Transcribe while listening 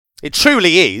It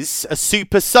truly is a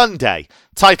Super Sunday.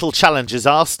 Title challengers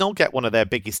Arsenal get one of their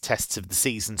biggest tests of the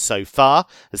season so far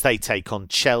as they take on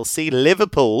Chelsea.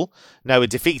 Liverpool know a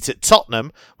defeat at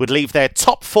Tottenham would leave their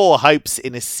top four hopes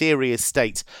in a serious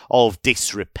state of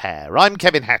disrepair. I'm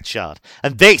Kevin Hatchard,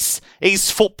 and this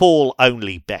is Football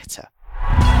Only Better.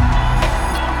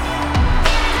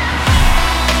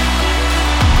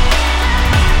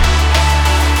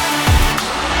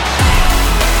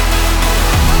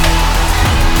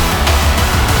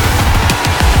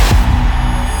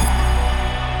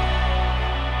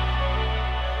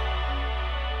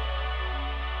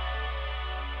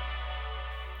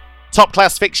 Top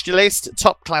class fixture list,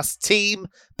 top class team.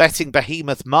 Betting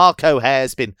behemoth Mark O'Hare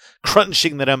has been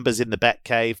crunching the numbers in the bet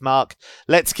cave. Mark,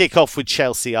 let's kick off with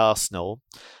Chelsea Arsenal.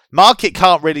 Market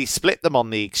can't really split them on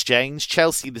the exchange.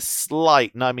 Chelsea the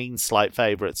slight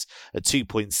favourites at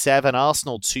 2.7,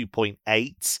 Arsenal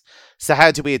 2.8. So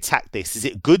how do we attack this? Is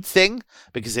it a good thing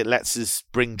because it lets us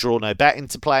bring draw no bet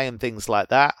into play and things like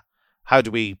that? How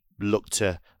do we look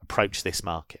to approach this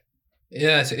market?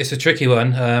 Yeah, it's a tricky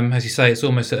one. As you say, it's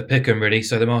almost at a pick 'em really.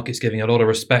 So the market's giving a lot of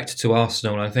respect to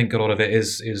Arsenal, and I think a lot of it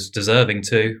is deserving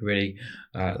too. Really,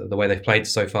 the way they've played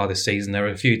so far this season. There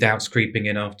are a few doubts creeping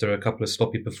in after a couple of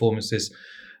sloppy performances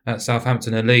at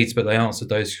Southampton and Leeds, but they answered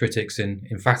those critics in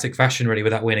emphatic fashion really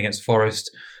with that win against Forest,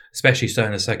 especially so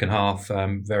in the second half.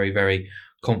 Very, very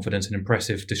confident and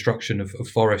impressive destruction of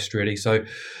Forest, really. So,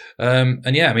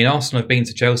 Arsenal have been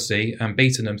to Chelsea and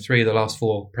beaten them 3 of the last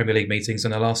 4 Premier League meetings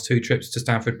and the last 2 trips to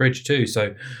Stamford Bridge too.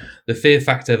 So the fear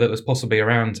factor that was possibly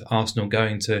around Arsenal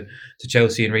going to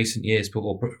Chelsea in recent years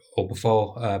or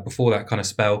before that kind of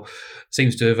spell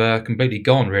seems to have completely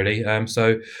gone, really.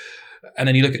 And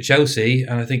then you look at Chelsea,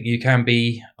 and I think you can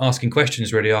be asking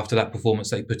questions really after that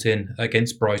performance they put in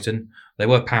against Brighton. They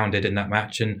were pounded in that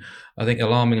match, and I think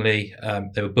alarmingly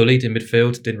they were bullied in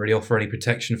midfield, didn't really offer any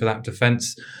protection for that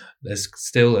defence. There's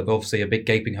still obviously a big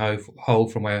gaping hole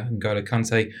from where N'Golo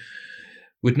Kante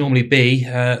would normally be.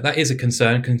 That is a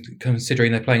concern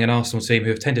considering they're playing an Arsenal team who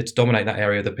have tended to dominate that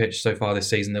area of the pitch so far this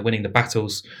season. They're winning the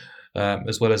battles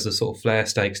as well as the sort of flair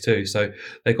stakes too. So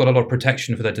they've got a lot of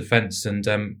protection for their defence, and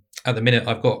at the minute,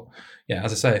 I've got,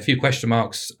 as I say, a few question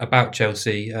marks about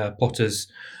Chelsea. Potter's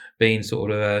been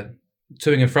sort of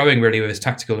toing and froing really with his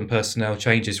tactical and personnel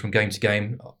changes from game to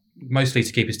game, mostly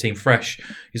to keep his team fresh.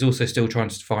 He's also still trying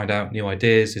to find out new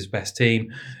ideas, his best team,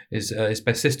 his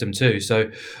best system too. So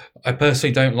I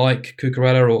personally don't like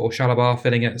Cucurella or Chalobah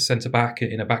filling at centre-back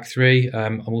in a back three.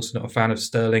 I'm also not a fan of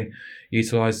Sterling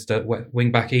utilised at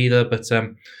wing-back either, but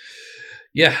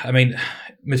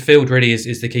midfield really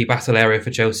is the key battle area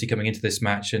for Chelsea coming into this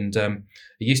match, and it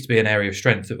used to be an area of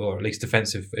strength, or at least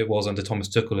defensive it was under Thomas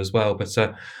Tuchel as well. But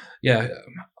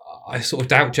I sort of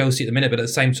doubt Chelsea at the minute, but at the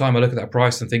same time I look at that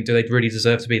price and think, do they really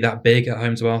deserve to be that big at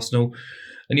home to Arsenal?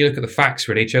 And you look at the facts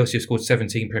really, Chelsea have scored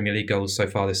 17 Premier League goals so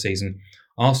far this season.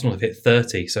 Arsenal have hit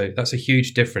 30, so that's a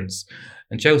huge difference.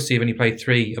 And Chelsea have only played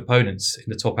 3 opponents in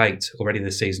the top 8 already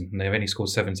this season, and they've only scored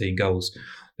 17 goals.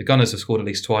 The Gunners have scored at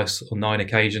least twice on 9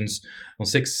 occasions. On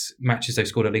 6 matches, they've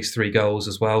scored at least 3 goals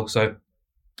as well. So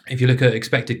if you look at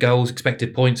expected goals,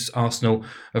 expected points, Arsenal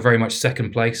are very much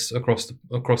second place across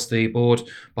the board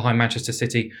behind Manchester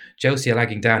City. Chelsea are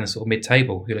lagging down in sort of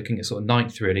mid-table. You're looking at sort of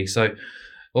 9th really. So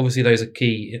obviously those are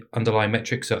key underlying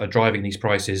metrics that are driving these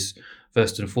prices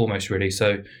first and foremost really.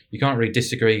 So you can't really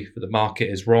disagree that the market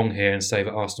is wrong here and say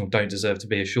that Arsenal don't deserve to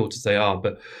be as short as they are.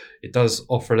 But it does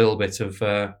offer a little bit of,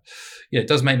 it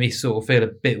does make me sort of feel a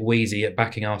bit wheezy at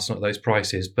backing Arsenal at those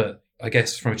prices. But I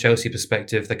guess from a Chelsea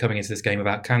perspective, they're coming into this game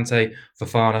without Kante,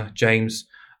 Fofana, James.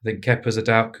 I think Kepa's a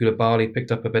doubt. Koulibaly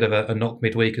picked up a bit of a knock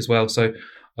midweek as well. So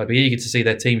I'd be eager to see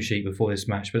their team sheet before this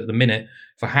match. But at the minute,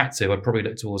 if I had to, I'd probably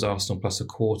look towards Arsenal plus a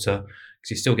quarter,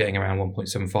 because you're still getting around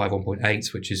 1.75,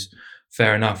 1.8, which is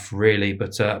fair enough, really.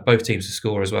 But both teams to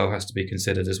score as well has to be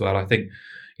considered as well. I think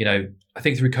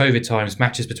through COVID times,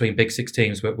 matches between Big Six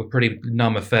teams were pretty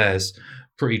numb affairs,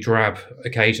 pretty drab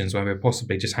occasions when we were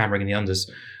possibly just hammering the unders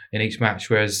in each match.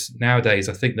 Whereas nowadays,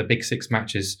 I think the Big Six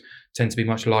matches tend to be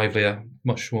much livelier,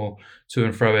 much more to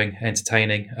and froing,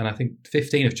 entertaining. And I think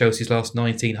 15 of Chelsea's last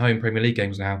 19 home Premier League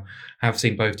games now have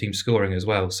seen both teams scoring as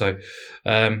well. So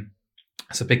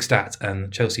it's a big stat,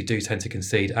 and Chelsea do tend to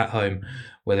concede at home,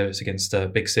 whether it's against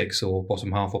Big Six or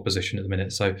bottom half opposition at the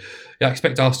minute. So I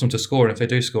expect Arsenal to score, and if they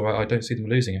do score, I don't see them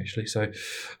losing actually. So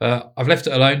I've left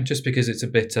it alone just because it's a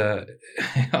bit,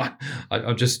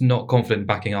 I'm just not confident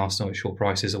backing Arsenal at short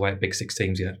prices away at Big Six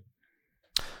teams yet.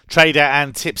 Trader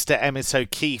and tipster Emmett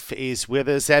O'Keefe is with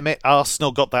us. Emmett,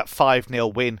 Arsenal got that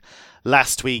 5-0 win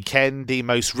last weekend, the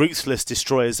most ruthless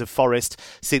destroyers of Forest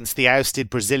since the ousted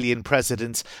Brazilian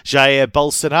president Jair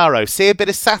Bolsonaro. See a bit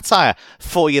of satire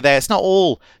for you there. It's not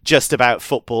all just about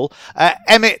football.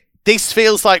 Emmett, this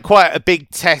feels like quite a big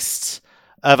test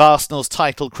of Arsenal's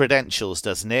title credentials,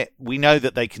 doesn't it? We know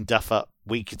that they can duff up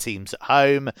weaker teams at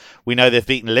home. We know they've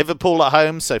beaten Liverpool at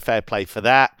home, so fair play for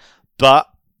that. But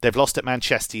they've lost at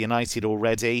Manchester United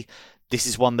already. This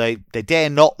is one they dare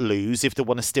not lose if they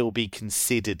want to still be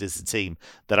considered as a team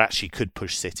that actually could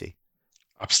push City.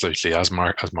 Absolutely, as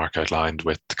Mark outlined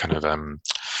with kind of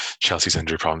Chelsea's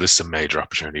injury problem, this is a major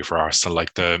opportunity for Arsenal.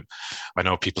 I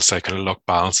know people say kind of luck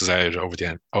balances out over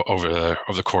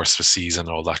the course of a season,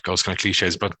 all that goes kind of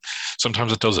cliches, but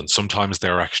sometimes it doesn't. Sometimes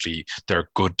they're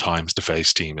good times to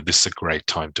face team, and this is a great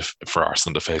time for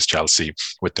Arsenal to face Chelsea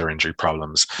with their injury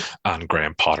problems and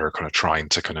Graham Potter kind of trying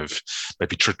to kind of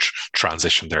maybe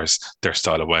transition their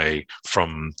style away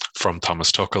from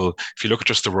Thomas Tuchel. If you look at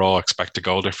just the raw expected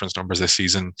goal difference numbers this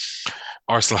season,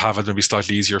 Arsenal have had maybe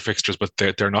slightly easier fixtures, but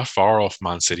they're not far off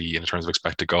Man City in terms of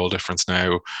expected goal difference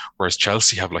now, whereas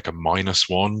Chelsea have like a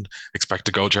 -1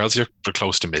 expected goal. Chelsea are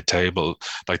close to mid-table.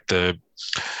 I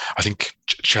think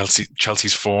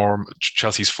Chelsea's form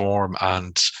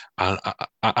and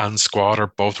squad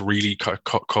are both really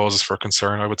causes for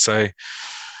concern, I would say.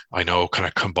 I know kind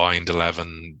of combined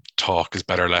 11 talk is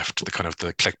better left to the kind of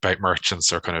the clickbait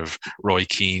merchants or kind of Roy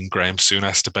Keane, Graham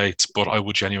Souness debates, but I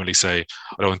would genuinely say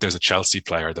I don't think there's a Chelsea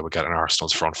player that would get in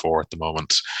Arsenal's front four at the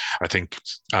moment. I think,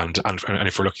 and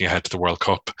if we're looking ahead to the World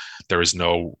Cup, there is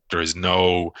no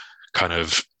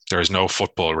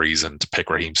football reason to pick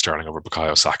Raheem Sterling over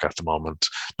Bukayo Saka at the moment.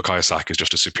 Bukayo Saka is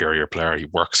just a superior player. He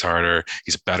works harder.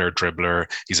 He's a better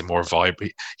dribbler. He's a more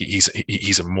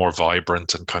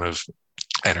vibrant and kind of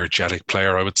energetic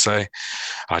player, I would say.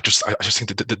 I just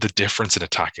think that the difference in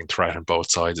attacking threat on both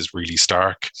sides is really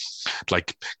stark.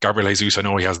 Like Gabriel Jesus, I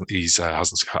know is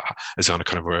on a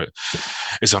kind of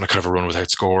a run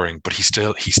without scoring, but he's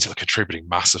still contributing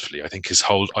massively. I think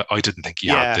I didn't think he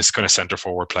had this kind of centre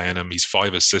forward playing him. He's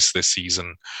 5 assists this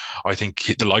season. I think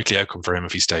the likely outcome for him,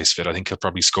 if he stays fit, I think he'll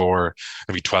probably score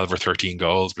maybe 12 or 13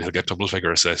 goals, but he'll get double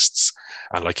figure assists.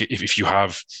 And like if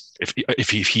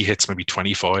he hits maybe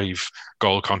 25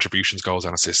 goal contributions, goals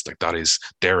and assists, like that is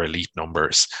their elite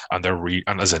numbers, and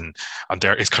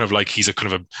it's kind of like he's a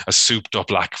kind of a souped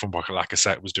up lack from what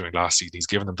Lacazette was doing last season. He's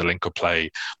given them the link of play,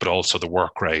 but also the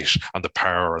work rate and the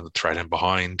power and the threat in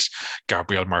behind.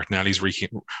 Gabriel Martinelli's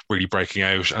really breaking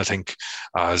out. And I think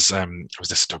as I was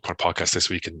listening to a podcast this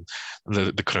week, and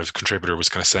the kind of contributor was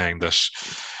kind of saying that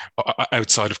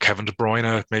outside of Kevin De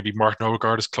Bruyne, maybe Martin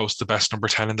Odegaard is close to the best number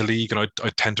 10 in the league, and I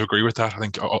tend to agree with that. I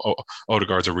think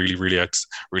Odegaard's a really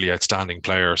outstanding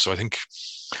player. So I think,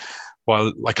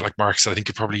 while like Mark said, I think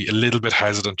you're probably a little bit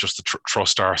hesitant just to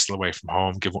trust Arsenal away from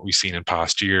home, given what we've seen in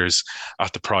past years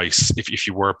at the price. If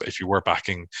you were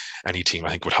backing any team, I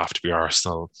think it would have to be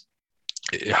Arsenal.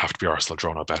 It'd have to be Arsenal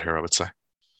drawn a bet here, I would say.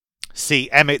 See,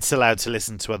 Emmett's allowed to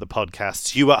listen to other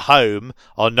podcasts. You at home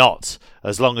are not.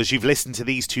 As long as you've listened to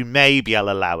these two, maybe I'll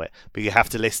allow it. But you have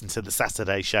to listen to the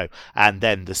Saturday show and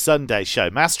then the Sunday show.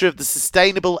 Master of the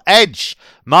Sustainable Edge,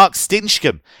 Mark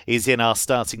Stinchcombe, is in our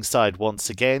starting side once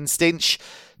again. Stinch,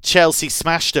 Chelsea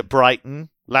smashed at Brighton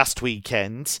last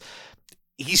weekend.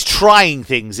 He's trying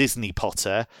things, isn't he,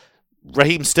 Potter?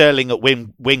 Raheem Sterling at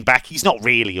wing back. He's not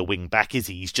really a wing back, is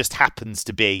he? He just happens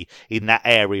to be in that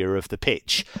area of the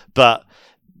pitch. But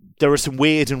there are some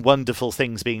weird and wonderful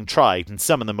things being tried, and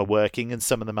some of them are working and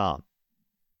some of them aren't.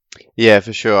 Yeah,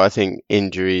 for sure. I think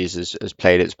injuries has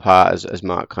played its part, as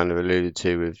Mark kind of alluded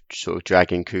to, with sort of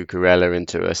dragging Cucurella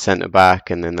into a centre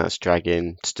back, and then that's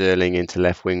dragging Sterling into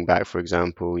left wing back, for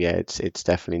example. Yeah, it's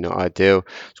definitely not ideal.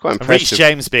 It's quite impressive. Reece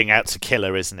James being out to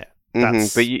killer, isn't it?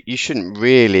 But you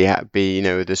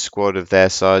with the squad of their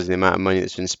size and the amount of money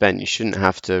that's been spent, you shouldn't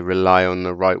have to rely on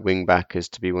the right wing back as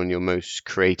to be one of your most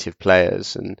creative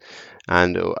players, and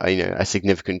a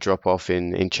significant drop off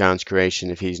in chance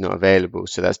creation if he's not available.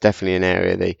 So that's definitely an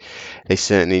area they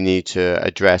certainly need to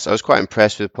address. I was quite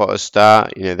impressed with Potter's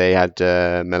start. They had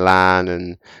Milan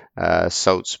and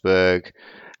Salzburg,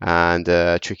 and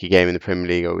a tricky game in the Premier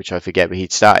League, which I forget, but he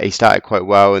started quite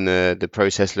well, and the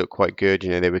process looked quite good.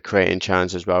 They were creating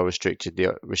chances while restricting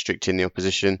the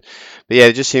opposition. But yeah,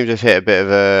 it just seems to have hit a bit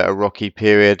of a rocky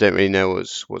period. Don't really know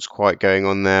what's quite going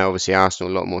on there. Obviously,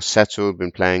 Arsenal a lot more settled, been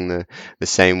playing the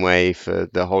same way for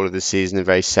the whole of the season, a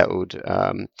very settled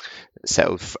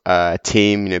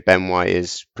team. Ben White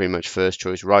is pretty much first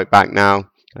choice right back now.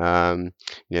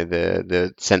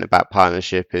 The centre back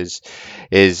partnership is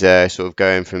sort of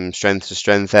going from strength to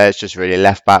strength there. It's just really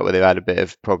left back where they've had a bit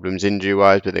of problems injury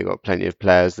wise, but they've got plenty of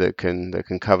players that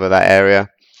can cover that area.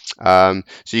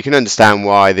 So you can understand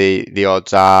why the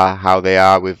odds are how they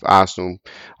are with Arsenal.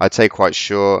 I'd say quite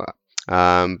short,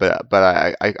 but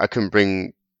I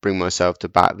couldn't bring myself to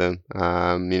back them.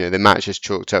 The match is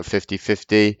chalked up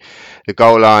 50-50. The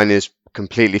goal line is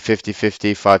completely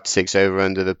 50-50, 5 to 6 over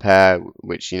under the pair,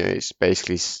 which it's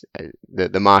basically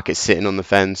the market's sitting on the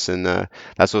fence, and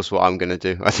that's also what I'm going to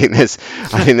do. I think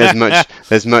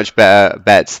there's much better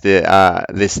bets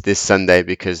this Sunday,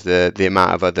 because the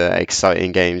amount of other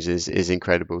exciting games is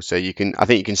incredible. So I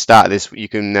think you can start this. You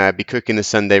can be cooking the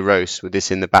Sunday roast with this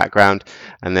in the background,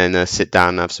 and then sit down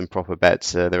and have some proper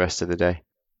bets the rest of the day.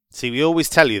 See, we always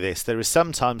tell you this. There is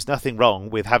sometimes nothing wrong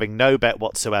with having no bet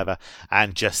whatsoever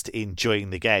and just enjoying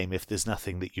the game if there's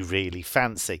nothing that you really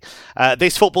fancy.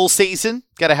 This football season,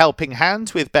 get a helping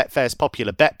hand with Betfair's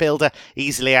popular Bet Builder.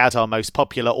 Easily add our most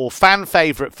popular or fan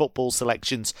favourite football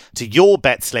selections to your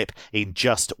bet slip in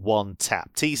just one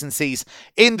tap. T's and C's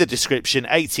in the description.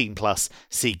 18 plus.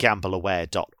 See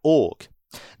gambleaware.org.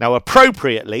 Now,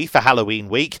 appropriately for Halloween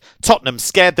week, Tottenham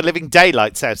scared the living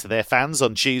daylights out of their fans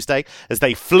on Tuesday as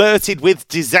they flirted with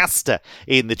disaster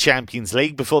in the Champions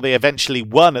League before they eventually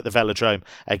won at the Velodrome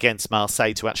against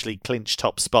Marseille to actually clinch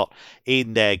top spot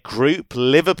in their group.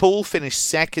 Liverpool finished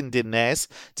second in theirs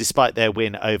despite their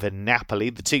win over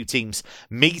Napoli. The two teams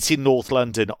meet in North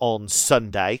London on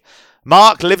Sunday.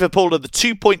 Mark, Liverpool are the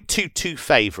 2.22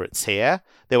 favourites here.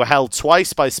 They were held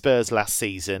twice by Spurs last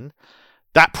season.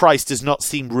 That price does not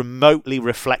seem remotely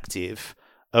reflective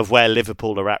of where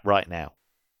Liverpool are at right now.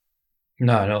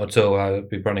 No, not at all. I'd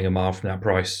be running a mile from that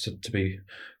price, to be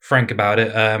frank about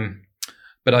it.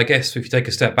 But I guess if you take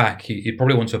a step back, you'd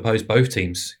probably want to oppose both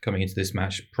teams coming into this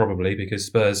match, probably, because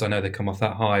Spurs, I know they come off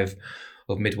that high of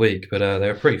midweek, but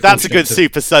they're pretty. That's a good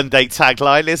Super Sunday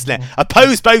tagline, isn't it?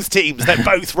 Oppose both teams; they're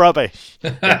both rubbish.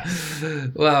 Yeah.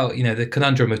 Well, the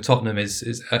conundrum of Tottenham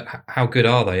is how good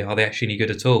are they? Are they actually any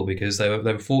good at all? Because they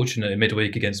were fortunate in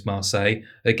midweek against Marseille.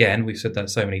 Again, we've said that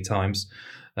so many times.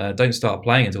 Don't start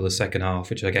playing until the second half,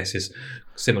 which I guess is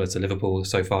similar to Liverpool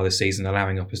so far this season,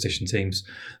 allowing opposition teams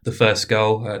the first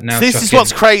goal. Now this is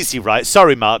what's crazy, right?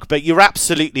 Sorry, Mark, but you're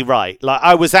absolutely right. Like,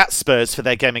 I was at Spurs for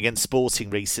their game against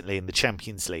Sporting recently in the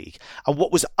Champions League, and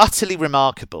what was utterly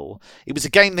remarkable, it was a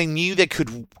game they knew they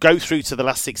could go through to the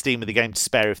last 16 with a game to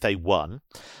spare if they won.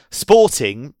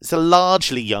 Sporting is a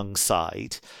largely young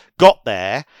side, got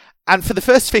there, and for the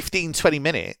first 15-20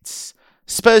 minutes,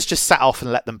 Spurs just sat off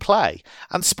and let them play.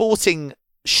 And Sporting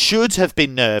should have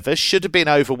been nervous, should have been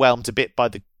overwhelmed a bit by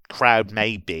the crowd,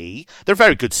 maybe. They're a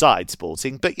very good side,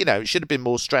 Sporting, but, it should have been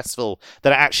more stressful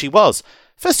than it actually was.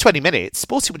 First 20 minutes,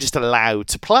 Sporting were just allowed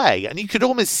to play, and you could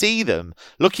almost see them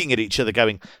looking at each other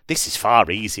going, this is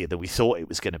far easier than we thought it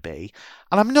was going to be.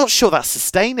 And I'm not sure that's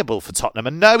sustainable for Tottenham. I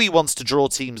know he wants to draw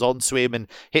teams onto him and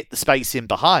hit the space in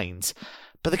behind,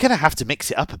 but they're going to have to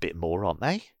mix it up a bit more, aren't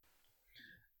they?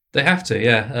 They have to,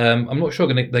 yeah. I'm not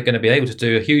sure they're going to be able to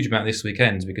do a huge amount this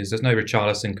weekend because there's no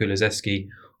Richarlison, Kulusevski,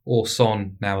 or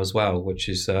Son now as well, which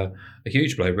is a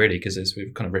huge blow really, because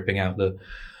we're kind of ripping out the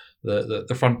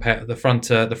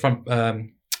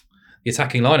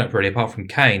attacking lineup really, apart from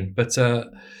Kane. But I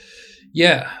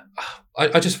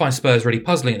just find Spurs really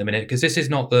puzzling at the minute, because this is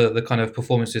not the kind of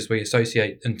performances we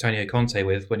associate Antonio Conte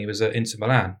with when he was at Inter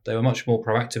Milan. They were much more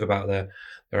proactive about their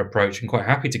approach and quite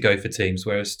happy to go for teams,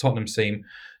 whereas Tottenham seem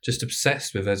just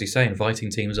obsessed with, as you say, inviting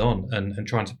teams on and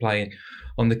trying to play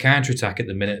on the counter-attack at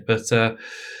the minute. But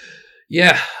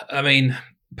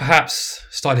perhaps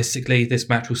stylistically this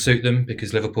match will suit them,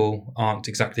 because Liverpool aren't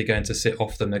exactly going to sit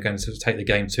off them. They're going to take the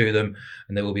game to them,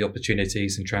 and there will be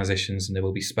opportunities and transitions, and there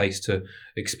will be space to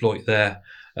exploit there.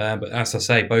 But as I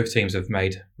say, both teams have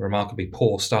made remarkably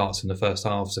poor starts in the first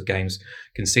halves of games,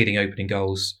 conceding opening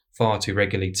goals far too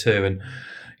regularly too. And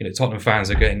Tottenham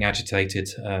fans are getting agitated,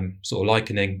 sort of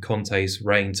likening Conte's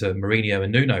reign to Mourinho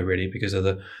and Nuno, really, because of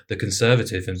the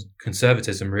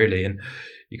conservatism, really. And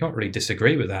you can't really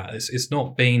disagree with that. It's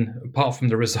not been, apart from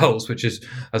the results, which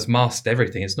has masked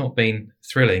everything, it's not been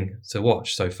thrilling to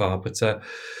watch so far. But I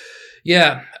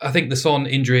think the Son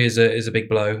injury is a big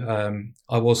blow.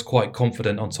 I was quite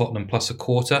confident on Tottenham plus a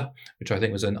quarter, which I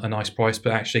think was a nice price.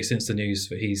 But actually, since the news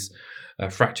that he's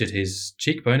fractured his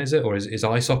cheekbone, is it, or his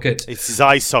eye socket? It's his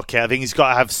eye socket. I think he's got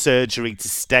to have surgery to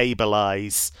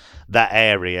stabilise that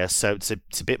area. So it's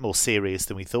a bit more serious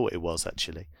than we thought it was,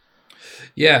 actually.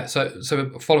 Yeah, so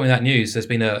following that news, there's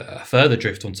been a further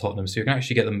drift on Tottenham. So you can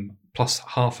actually get them plus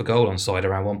half a goal on side,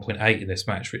 around 1.8 in this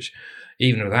match, which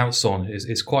even without Son,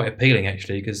 is quite appealing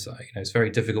actually, because it's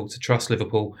very difficult to trust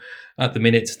Liverpool at the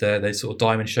minute. Their sort of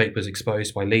diamond shape was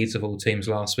exposed by Leeds of all teams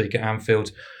last week at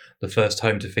Anfield, the first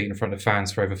home defeat in front of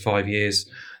fans for over 5 years.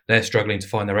 They're struggling to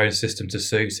find their own system to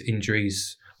suit.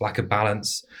 Injuries, lack of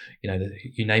balance,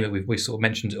 you name it. We sort of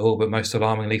mentioned it all, but most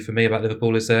alarmingly for me about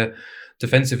Liverpool is their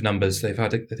defensive numbers. They've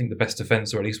had, I think, the best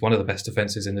defence, or at least one of the best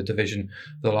defences in the division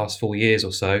for the last 4 years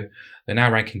or so. They're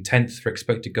now ranking 10th for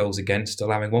expected goals against,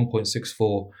 allowing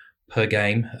 1.64 per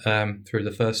game through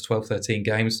the first 12-13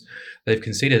 games. They've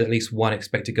conceded at least one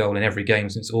expected goal in every game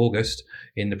since August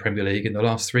in the Premier League. In the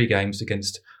last 3 games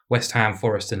against West Ham,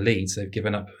 Forest and Leeds, they've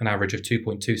given up an average of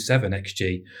 2.27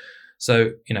 XG.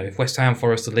 So, if West Ham,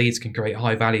 Forest and Leeds can create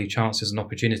high-value chances and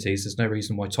opportunities, there's no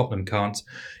reason why Tottenham can't.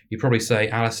 You'd probably say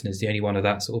Alisson is the only one of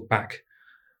that sort of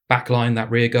back line, that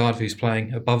rear guard, who's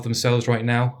playing above themselves right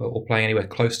now or playing anywhere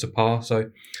close to par. So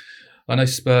I know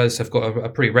Spurs have got a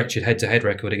pretty wretched head-to-head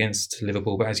record against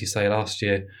Liverpool, but as you say, last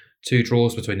year, 2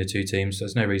 draws between the 2 teams. So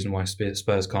there's no reason why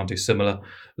Spurs can't do similar.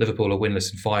 Liverpool are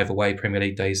winless in 5 away Premier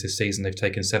League days this season. They've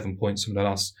taken 7 points from the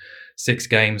last 6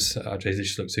 games. They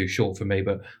just look too short for me,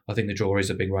 but I think the draw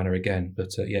is a big runner again. But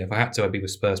if I had to, I'd be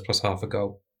with Spurs plus half a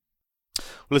goal.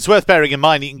 Well, it's worth bearing in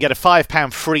mind you can get a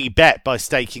 £5 free bet by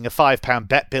staking a £5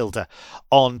 bet builder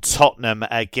on Tottenham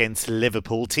against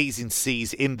Liverpool. T's and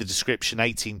C's in the description,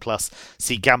 18+,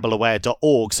 see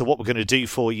gambleaware.org. So what we're going to do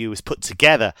for you is put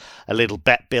together a little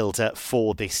bet builder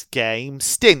for this game.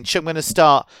 Stinch, I'm going to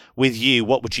start with you.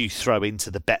 What would you throw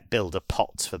into the bet builder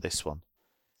pot for this one?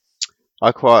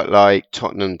 I quite like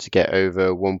Tottenham to get over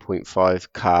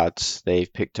 1.5 cards.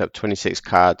 They've picked up 26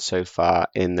 cards so far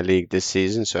in the league this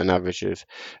season, so an average of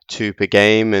 2 per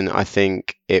game, and I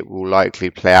think it will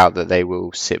likely play out that they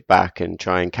will sit back and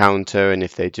try and counter, and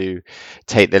if they do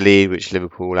take the lead, which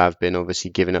Liverpool have been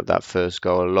obviously giving up that first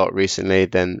goal a lot recently,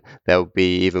 then they'll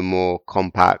be even more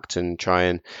compact and try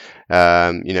and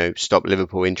stop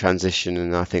Liverpool in transition.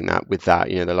 And I think that with that,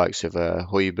 the likes of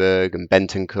Højbjerg and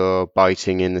Bentancur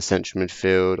biting in the central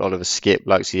midfield, Oliver Skipp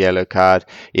likes a yellow card,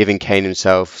 even Kane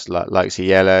himself likes a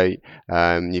yellow.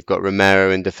 You've got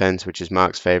Romero in defence, which is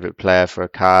Mark's favourite player, for a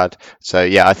card. So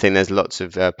yeah, I think there's lots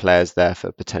of players there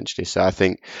for potentially. So I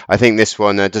think this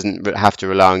one doesn't have to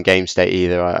rely on game state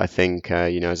either. I think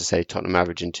as I say, Tottenham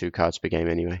averaging 2 cards per game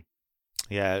anyway.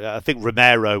 Yeah, I think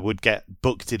Romero would get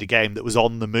booked in a game that was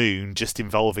on the moon, just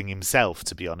involving himself,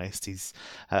 to be honest. He's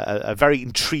a very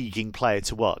intriguing player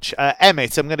to watch.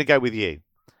 Emmett, I'm going to go with you.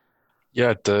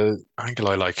 Yeah, the angle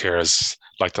I like here is,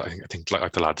 I think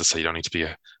the lad to say, you don't need to be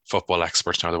a football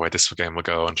expert to know the way this game will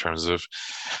go in terms of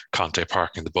Conte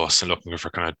parking the bus and looking for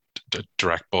kind of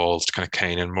direct balls to kind of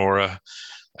Kane and Moura.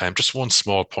 Just one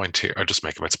small point here I'll just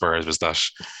make about Spurs was that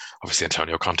obviously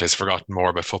Antonio Conte's forgotten more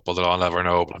about football than I'll ever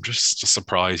know, but I'm just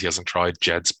surprised he hasn't tried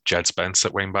Jed Spence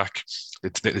at wing back.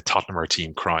 The Tottenham are a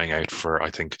team crying out for, I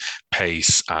think,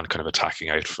 pace and kind of attacking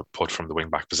output from the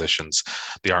wing back positions.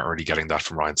 They aren't really getting that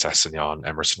from Ryan Sessegnon,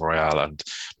 Emerson Royale, and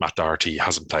Matt Doherty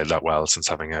hasn't played that well since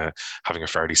having a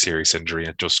fairly serious injury.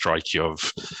 And it does strike you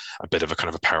of a bit of a kind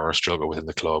of a power struggle within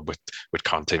the club with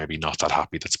Conte maybe not that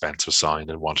happy that Spence was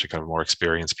signed and wanting kind of a more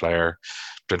experienced player.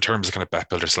 But in terms of kind of bet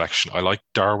builder selection, I like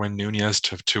Darwin Nunez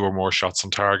to have 2 or more shots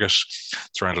on target.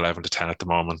 It's around 11 to 10 at the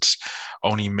moment.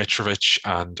 Only Mitrovic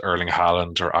and Erling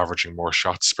Haaland are averaging more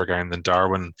shots per game than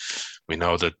Darwin. We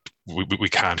know that we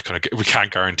can't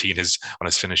guarantee his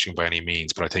finishing by any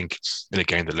means, but I think in a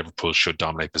game that Liverpool should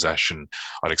dominate possession,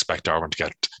 I'd expect Darwin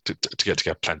to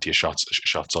get plenty of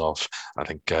shots off. I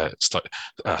think at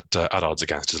odds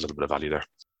against is a little bit of value there.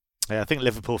 Yeah, I think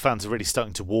Liverpool fans are really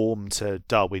starting to warm to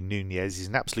Darwin Nunez. He's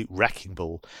an absolute wrecking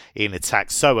ball in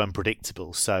attack, so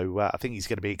unpredictable. So I think he's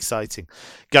going to be exciting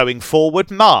going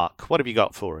forward. Mark, what have you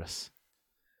got for us?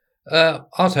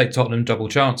 I'll take Tottenham double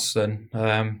chance then.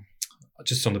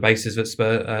 Just on the basis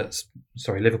that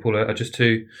Liverpool are just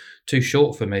too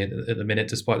short for me at the minute,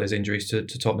 despite those injuries to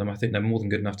Tottenham. I think they're more than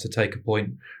good enough to take a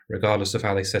point, regardless of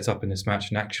how they set up in this match.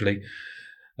 And actually,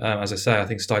 as I say, I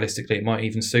think stylistically it might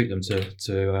even suit them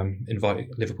to invite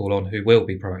Liverpool on, who will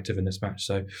be proactive in this match.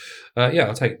 So,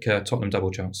 I'll take Tottenham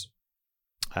double chance.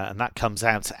 And that comes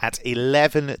out at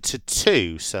 11 to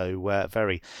 2. So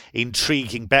very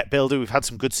intriguing bet builder. We've had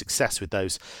some good success with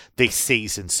those this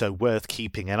season, so worth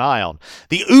keeping an eye on.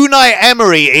 The Unai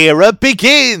Emery era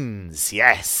begins.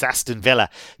 Yes, Aston Villa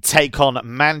take on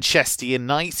Manchester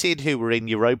United, who were in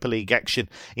Europa League action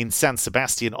in San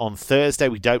Sebastian on Thursday.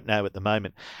 We don't know at the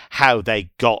moment how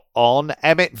they got on.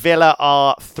 Emmett, Villa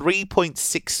are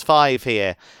 3.65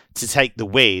 here to take the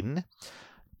win.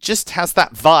 Just has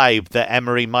that vibe that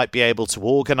Emery might be able to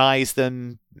organise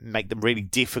them, make them really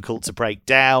difficult to break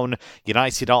down.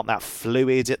 United aren't that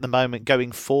fluid at the moment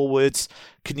going forwards.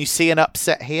 Can you see an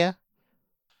upset here?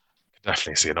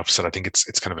 Definitely see an upset. I think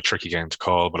it's kind of a tricky game to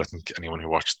call, but I think anyone who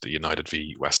watched the United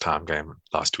v West Ham game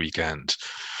last weekend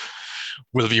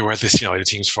will be aware this United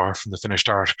team's far from the finished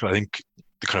article. I think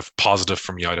the kind of positive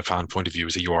from United fan point of view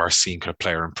is that you are seeing kind of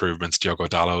player improvements. Diogo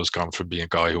Dalot's gone from being a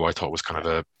guy who I thought was kind of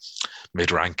a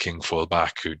mid-ranking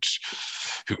fullback who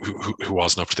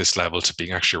wasn't up to this level to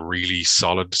being actually a really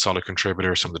solid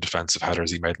contributor. Some of the defensive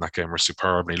headers he made in that game were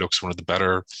superb, and he looks one of the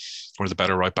better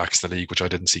right backs in the league, which I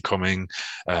didn't see coming.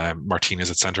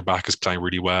 Martinez at centre back is playing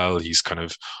really well. He's kind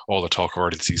of all the talk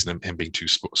already this season, him being too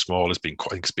small is being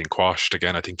quashed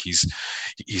again. I think he's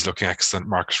looking excellent.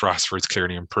 Marcus Rashford's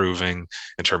clearly improving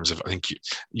in terms of, I think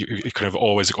you kind of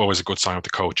always a good sign with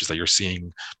the coach is that you're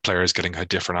seeing players getting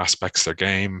different aspects of their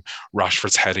game.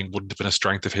 Rashford's heading wouldn't have been a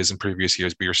strength of his in previous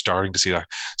years, but you're starting to see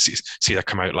that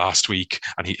come out last week,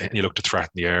 and he looked to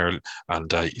threaten the air,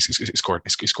 and he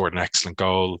scored an excellent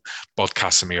goal. Both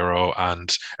Casemiro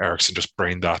and Eriksen just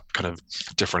bring that kind of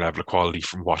different level of quality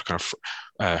from what kind of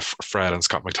Fred and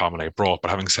Scott McTominay brought.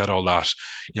 But having said all that,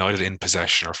 United in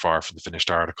possession are far from the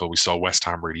finished article. We saw West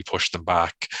Ham really push them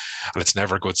back, and it's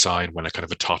never a good sign when a kind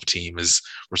of a top team is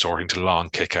resorting to long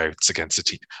kickouts against a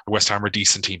team. West Ham are a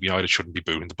decent team. United shouldn't be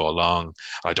booting the ball long.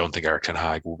 I don't think Erik ten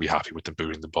Hag will be happy with them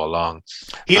booting the ball long.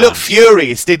 He looked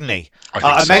furious, didn't he?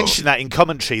 I so. mentioned that in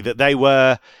commentary that they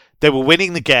were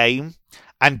winning the game.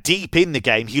 And deep in the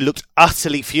game, he looked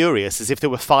utterly furious, as if they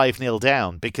were 5-0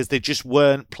 down, because they just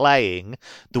weren't playing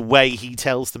the way he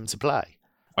tells them to play.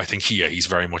 I think he's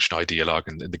very much an ideologue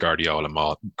in the Guardiola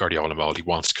mold. He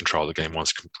wants to control the game,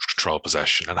 wants to control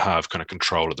possession, and have kind of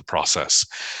control of the process.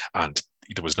 And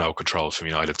there was no control from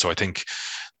United. So I think.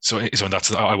 So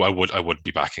that's I would be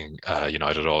backing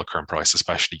United at all at current price,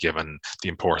 especially given the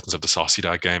importance of the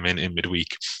Sociedad game in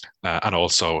midweek, and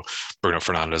also Bruno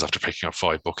Fernandes, after picking up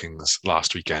 5 bookings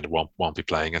last weekend, won't be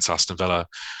playing against Aston Villa.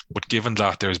 But given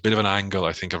that there's a bit of an angle,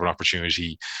 I think, of an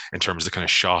opportunity in terms of the kind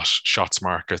of shots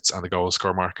markets and the goal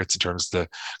score markets in terms of the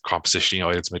composition of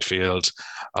United's midfield,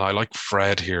 and I like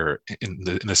Fred here in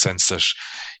the sense that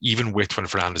even with when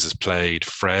Fernandes has played,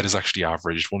 Fred has actually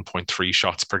averaged 1.3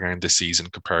 shots per game this season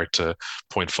compared to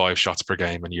 0.5 shots per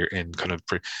game in kind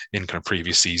of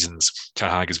previous seasons. Ten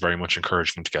Hag is very much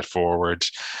encouraging him to get forward.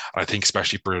 I think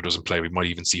especially if Bruno doesn't play, we might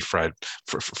even see Fred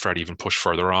even push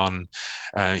further on.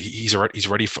 He's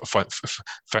already found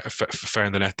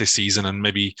the net this season, and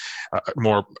maybe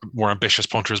more ambitious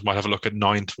punters might have a look at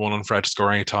 9-1 on Fred to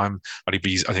score any time. I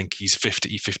think he's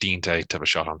 15 to 8 to have a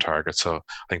shot on target. So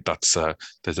I think that's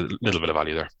there's a little bit of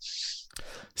value there.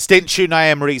 Stintch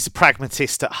Unai Emery's a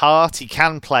pragmatist at heart. He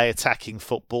can play attacking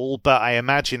football, but I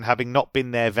imagine, having not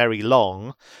been there very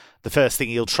long, the first thing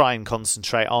he'll try and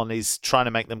concentrate on is trying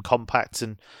to make them compact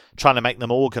and trying to make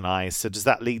them organised. So does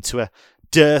that lead to a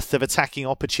dearth of attacking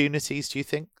opportunities, do you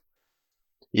think?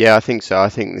 Yeah, I think so. I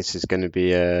think this is going to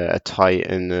be a tight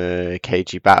and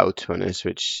cagey battle, to be honest,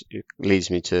 which leads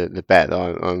me to the bet that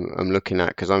I'm looking at,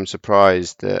 because I'm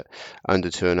surprised that under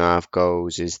 2.5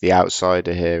 goals is the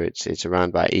outsider here. It's around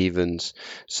about evens,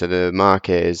 so the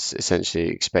market is essentially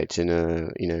expecting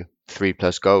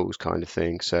 3+ goals kind of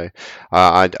thing. So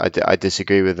I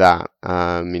disagree with that.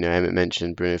 Emmett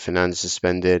mentioned Bruno Fernandes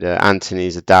suspended,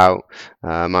 Antony's a doubt,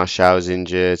 Martial's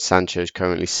injured, Sancho's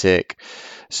currently sick.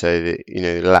 So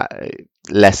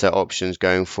lesser options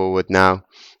going forward now,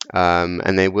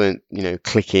 and they weren't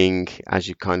clicking, as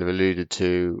you kind of alluded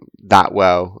to, that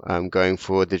well going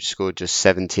forward. They've scored just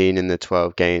 17 in the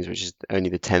 12 games, which is only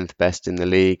the 10th best in the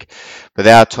league, but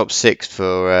they are top 6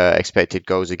 for expected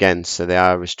goals against, so they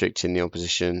are restricting the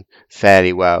opposition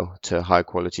fairly well to high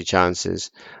quality chances,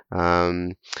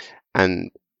 and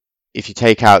if you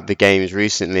take out the games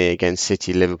recently against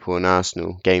City, Liverpool and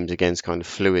Arsenal, games against kind of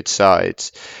fluid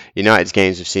sides, United's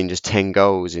games have seen just 10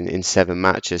 goals in 7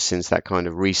 matches since that kind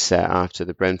of reset after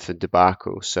the Brentford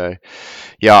debacle. So,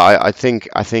 yeah, I think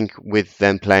with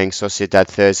them playing Sociedad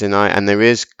Thursday night, and there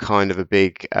is kind of a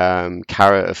big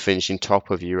carrot of finishing top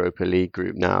of Europa League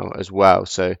group now as well.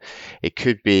 So it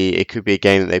could be a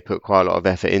game that they put quite a lot of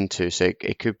effort into. So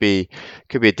it could be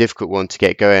a difficult one to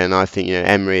get going. And I think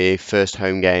Emery, first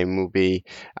home game, will be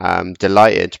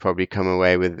delighted to probably come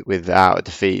away without a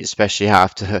defeat, especially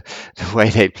after the way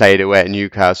they played away at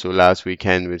Newcastle last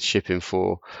weekend with shipping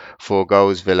four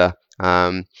goals, Villa.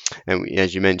 And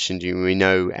as you mentioned, we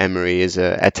know Emery is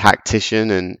a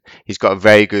tactician, and he's got a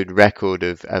very good record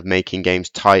of making games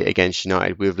tight against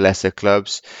United with lesser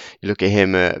clubs. You look at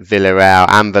him at Villarreal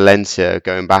and Valencia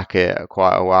going back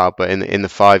quite a while, but in the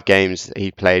 5 games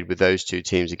he played with those 2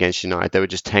 teams against United, there were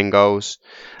just 10 goals.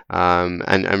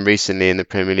 And recently in the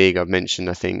Premier League, I've mentioned,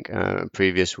 I think,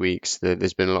 previous weeks, that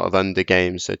there's been a lot of under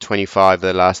games. So 25 of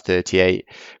the last 38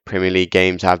 Premier League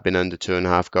games have been under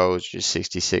 2.5 goals, which is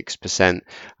 66%.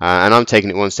 And I'm taking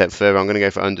it one step further. I'm going to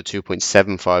go for under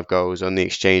 2.75 goals on the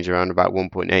exchange, around about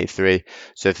 1.83.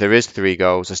 So if there is 3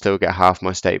 goals, I still get half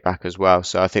my stake back as well.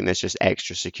 So I think there's just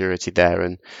extra security there.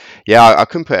 And yeah, I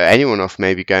couldn't put anyone off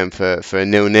maybe going for a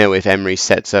 0-0 if Emery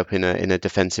sets up in a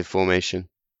defensive formation.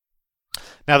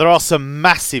 Now, there are some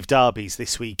massive derbies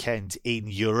this weekend in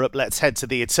Europe. Let's head to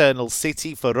the Eternal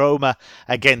City for Roma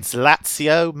against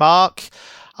Lazio. Mark,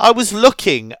 I was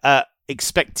looking at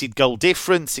expected goal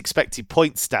difference, expected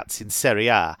point stats in Serie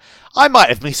A. I might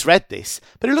have misread this,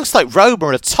 but it looks like Roma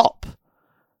are top.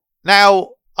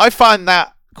 Now, I find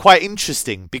that quite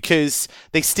interesting because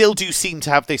they still do seem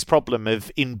to have this problem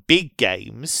of, in big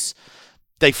games,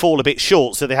 they fall a bit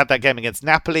short. So they had that game against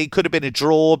Napoli. Could have been a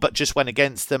draw, but just went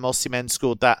against them. Osimhen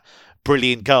scored that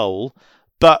brilliant goal.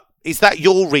 But is that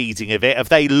your reading of it? Have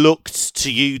they looked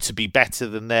to you to be better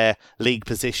than their league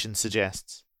position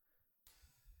suggests?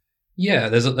 Yeah,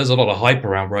 there's a lot of hype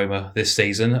around Roma this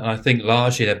season, and I think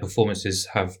largely their performances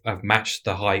have matched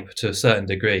the hype to a certain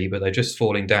degree, but they're just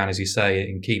falling down, as you say,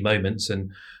 in key moments,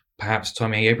 and perhaps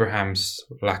Tammy Abraham's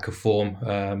lack of form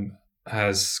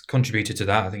has contributed to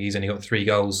that. I think he's only got 3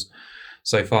 goals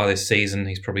so far this season.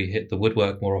 He's probably hit the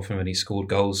woodwork more often when he's scored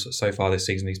goals so far this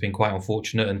season. He's been quite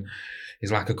unfortunate, and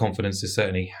his lack of confidence is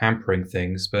certainly hampering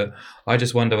things. But I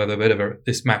just wonder whether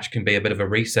this match can be a bit of a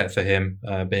reset for him,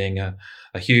 being a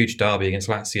huge derby against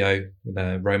Lazio.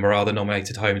 Roma are the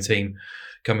nominated home team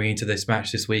coming into this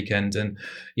match this weekend. And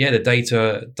yeah, the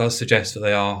data does suggest that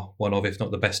they are one of, if not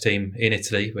the best team in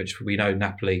Italy, which we know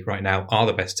Napoli right now are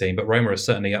the best team, but Roma are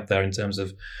certainly up there in terms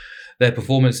of their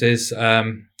performances.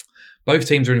 Both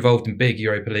teams are involved in big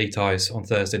Europa League ties on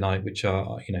Thursday night, which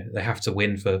are, they have to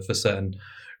win for certain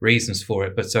reasons for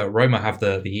it. But Roma have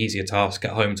the easier task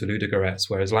at home to Ludogorets,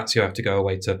 whereas Lazio have to go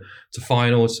away to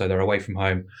finals, so they're away from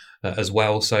home as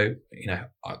well. So,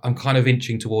 I'm kind of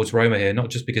inching towards Roma here,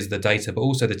 not just because of the data, but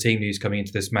also the team news coming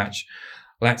into this match.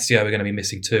 Lazio are going to be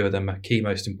missing 2 of them,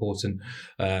 most important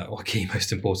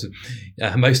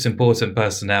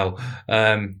personnel.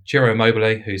 Ciro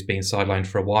Immobile, who's been sidelined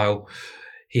for a while.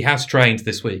 He has trained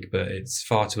this week, but it's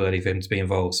far too early for him to be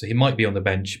involved. So he might be on the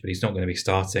bench, but he's not going to be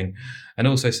starting. And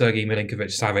also Sergej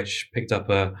Milinkovic-Savic picked up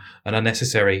an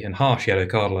unnecessary and harsh yellow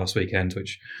card last weekend,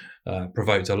 which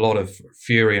provoked a lot of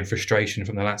fury and frustration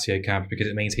from the Lazio camp, because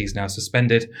it means he's now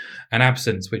suspended and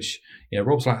absent, which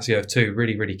robs Lazio of 2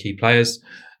 really, really key players.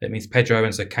 It means Pedro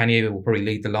and Zaccagni will probably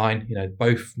lead the line,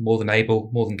 both more than able,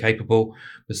 more than capable,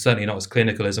 but certainly not as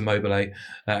clinical as Immobile.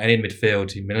 And in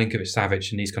midfield,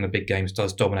 Milinkovic-Savic in these kind of big games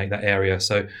does dominate that area.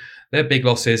 So they're big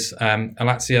losses. And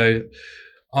Lazio,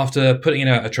 after putting in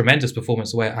a tremendous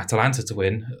performance away at Atalanta to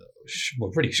win,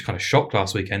 really kind of shocked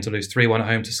last weekend to lose 3-1 at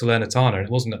home to Salernitana. And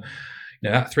it wasn't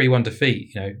that 3-1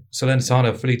 defeat,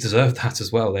 Salernitana fully deserved that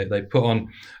as well. They put on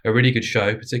a really good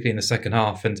show, particularly in the second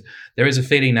half. And there is a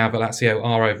feeling now that Lazio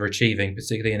are overachieving,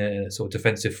 particularly in a sort of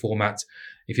defensive format.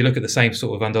 If you look at the same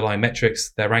sort of underlying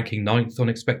metrics, they're ranking 9th on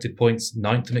expected points,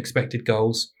 9th on expected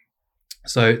goals.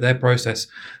 So their process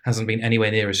hasn't been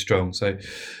anywhere near as strong. So,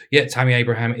 yeah, Tammy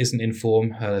Abraham isn't in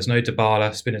form. There's no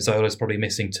Dybala. Spinazzola's probably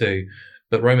missing 2.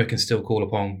 But Roma can still call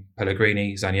upon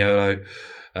Pellegrini, Zaniolo.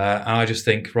 And I just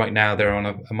think right now they're on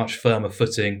a much firmer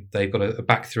footing. They've got a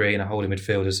back 3 and a holding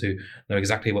midfielders who know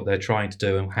exactly what they're trying to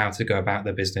do and how to go about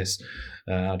their business.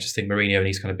 I just think Mourinho in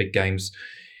these kind of big games,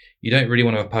 you don't really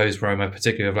want to oppose Roma,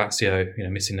 particularly with Lazio,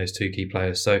 missing those 2 key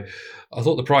players. So I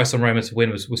thought the price on Roma to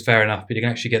win was fair enough, but you can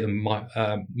actually get them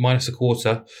minus a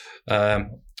quarter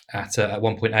at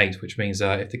 1.8, which means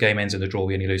if the game ends in a draw,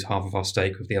 we only lose half of our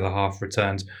stake, with the other half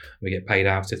returned. We get paid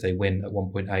out if they win at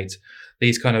 1.8.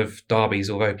 These kind of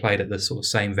derbies, although played at the sort of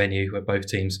same venue where both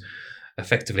teams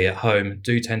effectively at home,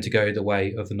 do tend to go the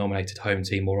way of the nominated home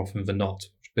team more often than not.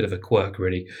 Bit of a quirk,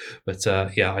 really. But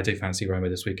yeah, I do fancy Roma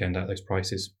this weekend at those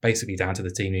prices, basically down to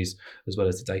the team news as well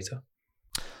as the data.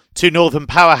 2 northern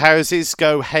powerhouses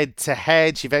go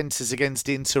head-to-head. Juventus against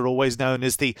Inter, always known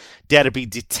as the Derby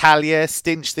d'Italia.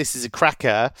 Stinch, this is a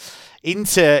cracker.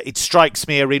 Inter, it strikes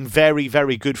me, are in very,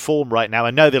 very good form right now.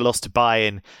 I know they lost to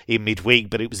Bayern in midweek,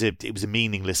 but it was a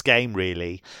meaningless game,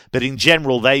 really. But in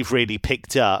general, they've really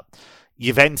picked up.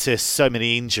 Juventus, so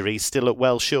many injuries, still at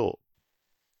well short.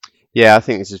 Yeah, I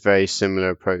think this is a very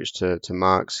similar approach to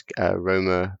Mark's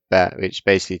Roma bet, which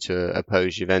basically to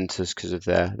oppose Juventus because of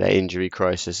their injury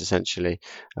crisis, essentially.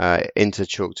 Inter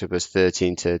chalked up as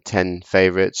 13-10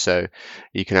 favourites, so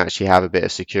you can actually have a bit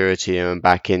of security and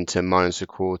back into minus a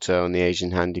quarter on the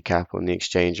Asian handicap on the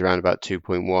exchange around about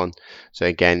 2.1. So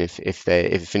again, if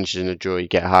it finishes in a draw, you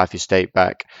get half your stake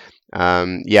back.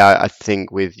 Yeah, I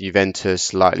think with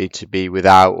Juventus likely to be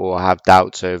without or have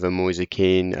doubts over Moise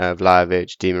Kean,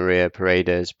 Vlahovic, Di Maria,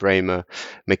 Paredes, Bremer,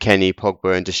 McKennie,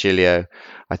 Pogba, and De Sciglio,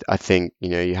 I think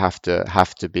you have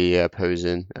to be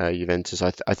opposing Juventus.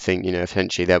 I think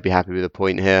eventually they'll be happy with a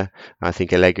point here. I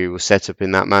think Allegri will set up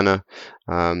in that manner.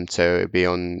 So it'll be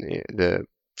on the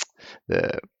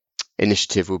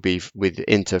initiative will be with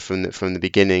Inter from the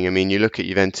beginning. I mean, you look at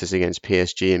Juventus against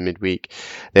PSG in midweek,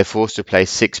 they're forced to play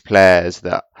 6 players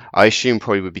that I assume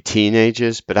probably would be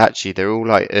teenagers, but actually they're all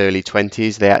like early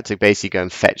 20s. They had to basically go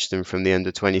and fetch them from the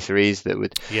under 23s that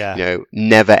would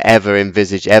never ever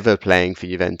envisage ever playing for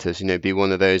Juventus, be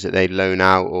one of those that they loan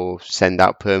out or send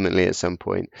out permanently at some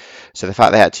point. So the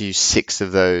fact they had to use 6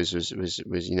 of those was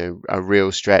a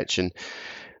real stretch. And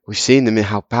we've seen them in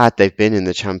how bad they've been in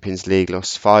the Champions League,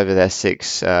 lost 5 of their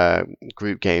 6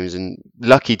 group games, and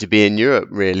lucky to be in Europe,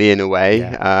 really, in a way.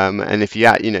 Yeah. And if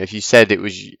you said it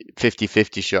was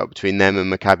 50-50 shot between them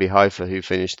and Maccabi Haifa, who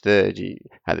finished third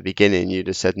at the beginning, you'd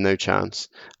have said no chance.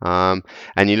 And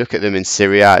you look at them in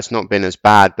Serie A, it's not been as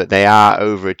bad, but they are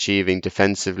overachieving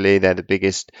defensively. They're the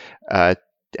biggest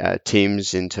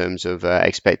teams in terms of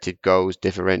expected goals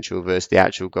differential versus the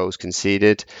actual goals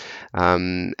conceded,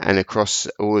 and across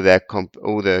all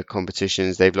the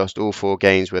competitions they've lost all 4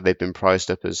 games where they've been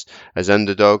priced up as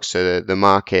underdogs. So the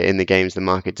market in the games the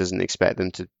market doesn't expect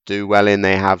them to do well in,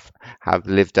 they have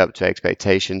lived up to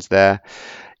expectations there.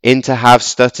 Inter have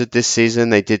stuttered this season.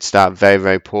 They did start very,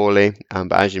 very poorly,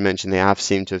 but as you mentioned, they have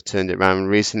seemed to have turned it around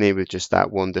recently with just that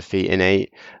 1 defeat in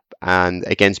 8. And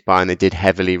against Bayern, they did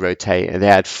heavily rotate, and they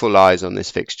had full eyes on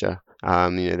this fixture.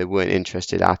 They weren't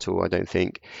interested at all, I don't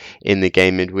think, in the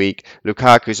game midweek.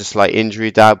 Lukaku is a slight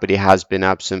injury doubt, but he has been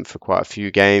absent for quite a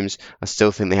few games. I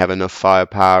still think they have enough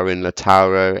firepower in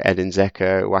Lautaro, Edin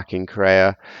Dzeko, Joaquin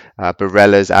Correa.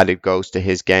 Barella's added goals to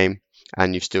his game,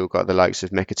 and you've still got the likes of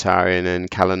Mkhitaryan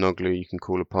and Çalhanoğlu you can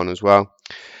call upon as well.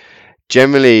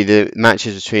 Generally, the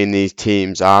matches between these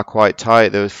teams are quite tight.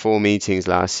 There were 4 meetings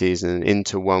last season.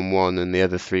 Inter 1-1 and the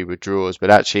other 3 were draws. But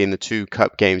actually, in the 2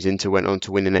 cup games, Inter went on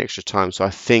to win in extra time. So I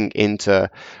think Inter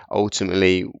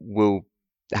ultimately will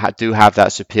do have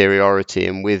that superiority.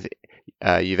 And with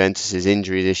Juventus's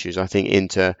injury issues, I think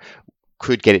Inter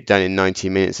could get it done in 90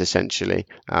 minutes essentially.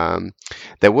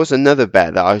 There was another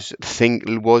bet that I think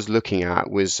was looking at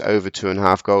was over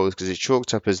 2.5 goals because it's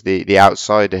chalked up as the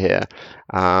outsider here.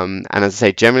 And as I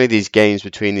say, generally these games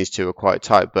between these two are quite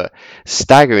tight, but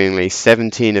staggeringly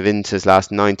 17 of Inter's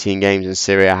last 19 games in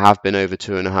Serie A have been over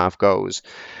 2.5 goals.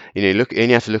 You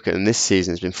only have to look at them this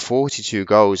season. There's been 42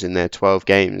 goals in their 12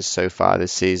 games so far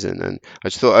this season, and I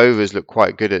just thought overs looked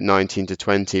quite good at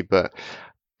 19-20, but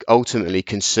ultimately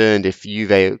concerned if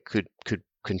Juve could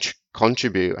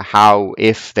contribute,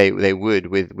 if they would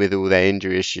with all their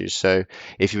injury issues. So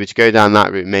if you were to go down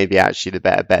that route, maybe actually the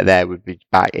better bet there would be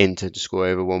back Inter to score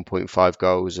over 1.5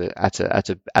 goals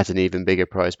at an even bigger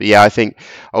price. But yeah, I think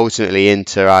ultimately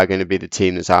Inter are going to be the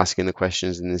team that's asking the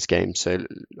questions in this game, so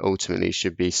ultimately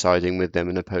should be siding with them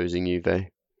and opposing Juve.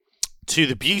 To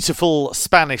the beautiful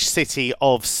Spanish city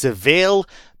of Seville.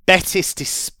 Betis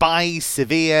despise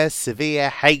Sevilla. Sevilla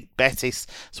hate Betis.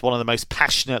 It's one of the most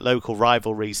passionate local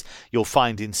rivalries you'll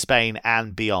find in Spain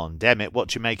and beyond. Emmett, what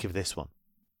do you make of this one?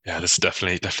 Yeah, this is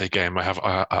definitely a game I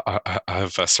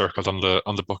have circled on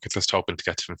the bucket list, hoping to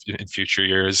get to in future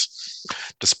years.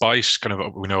 Despite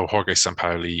we know Jorge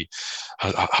Sampaoli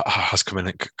has come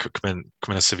in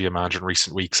as Sevilla manager in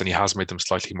recent weeks, and he has made them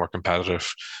slightly more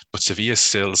competitive. But Sevilla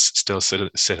still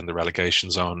sit in the relegation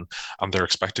zone, and their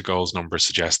expected goals numbers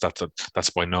suggest that's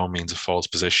by no means a false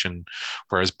position.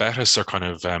 Whereas Betis are kind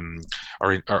of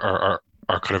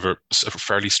are kind of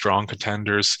fairly strong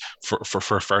contenders for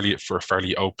a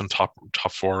fairly open top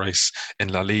 4 race in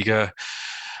La Liga,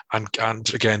 and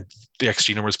again the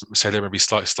XG numbers say they may be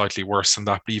slightly worse than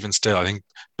that, but even still, I think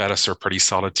Betis are a pretty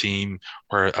solid team.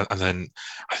 And then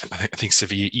I think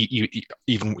Sevilla,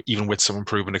 even with some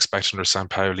improvement expected under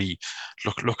Sampaoli,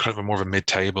 look kind of a more of a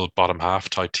mid-table, bottom half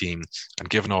type team. And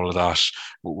given all of that,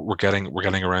 we're getting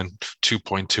around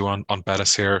 2.2 on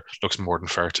Betis here. Looks more than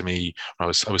fair to me. I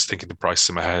was thinking the price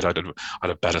in my head, I'd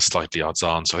have Betis slightly odds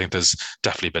on. So I think there's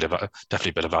definitely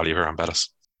a bit of value here on Betis.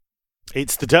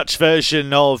 It's the Dutch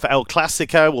version of El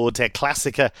Clasico, or Der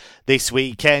Klassiker, this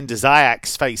weekend as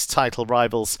Ajax face title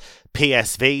rivals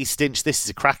PSV. Stinch, this is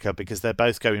a cracker because they're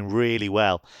both going really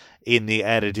well in the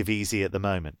Eredivisie at the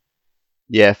moment.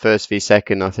 Yeah, first v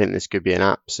second, I think this could be an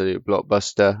absolute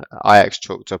blockbuster. Ajax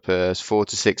chalked up as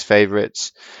 4-6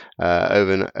 favourites,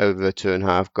 over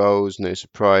 2.5 goals. No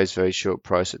surprise, very short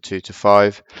price at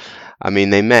 2-5. I mean,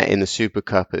 they met in the Super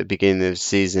Cup at the beginning of the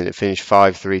season. It finished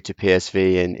 5-3 to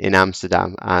PSV in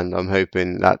Amsterdam, and I'm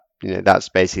hoping that that's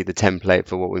basically the template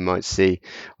for what we might see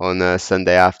on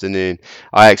Sunday afternoon.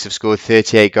 Ajax have scored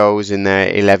 38 goals in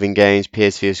their 11 games.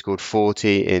 PSV have scored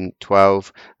 40 in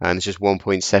 12, and it's just 1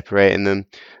 point separating them.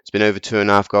 It's been over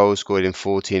 2.5 goals scored in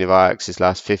 14 of Ajax's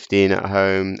last 15 at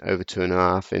home, over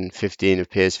 2.5 in 15 of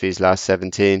PSV's last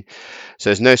 17.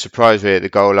 So it's no surprise really the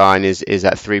goal line is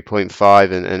at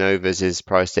 3.5 and overs is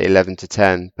priced at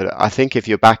 11-10. But I think if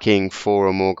you're backing 4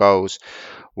 or more goals,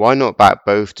 why not back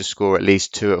both to score at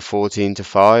least 2 at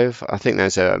 14-5? I think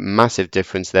there's a massive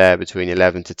difference there between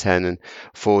 11-10 and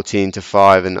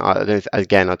 14-5. And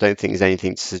I don't think there's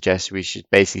anything to suggest we should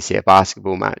basically see a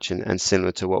basketball match and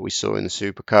similar to what we saw in the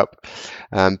Super Cup.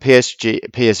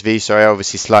 PSV,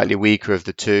 obviously slightly weaker of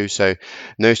the two. So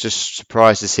no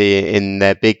surprise to see in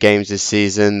their big games this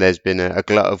season. There's been a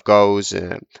glut of goals.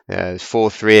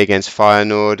 4-3 against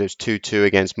Feyenoord. There's 2-2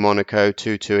 against Monaco.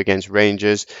 2-2 against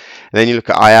Rangers. And then you look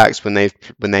at Ajax when they've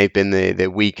been the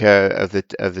weaker of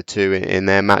the two in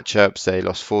their matchups. They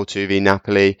lost 4-2 v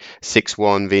Napoli,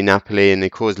 6-1 v Napoli, and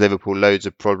they caused Liverpool loads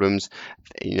of problems.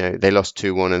 They lost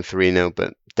 2-1 and 3-0,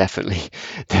 but definitely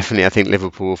I think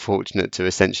Liverpool were fortunate to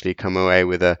essentially come away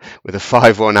with a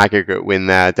 5-1 aggregate win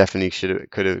there. Definitely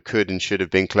could and should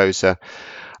have been closer.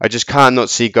 I just can't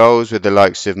not see goals with the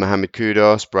likes of Mohamed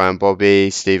Kudus, Brian Bobby,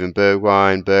 Steven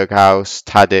Bergwijn, Berghuis,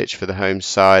 Tadic for the home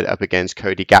side up against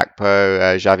Cody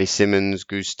Gakpo, Xavi Simons,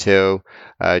 Guus Til,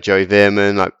 Joey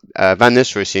Veerman. Van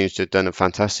Nistelrooy seems to have done a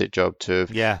fantastic job to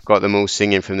have got them all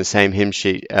singing from the same hymn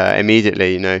sheet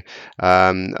immediately.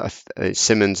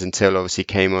 Simons and Til obviously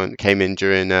came in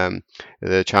during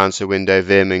the transfer window.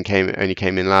 Veerman only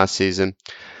came in last season.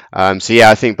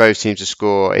 I think both teams to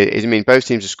score. Both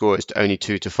teams to score. It's only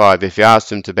 2-5. If you ask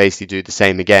them to basically do the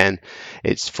same again,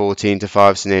 it's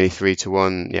 14-5, so nearly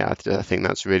 3-1. Yeah, I think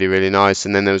that's really, really nice.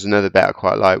 And then there was another bet I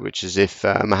quite like, which is if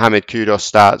Mohamed Kudus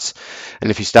starts, and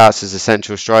if he starts as a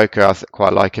central striker, I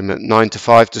quite like him at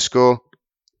 9-5 to score.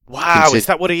 Wow, is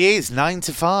that what he is?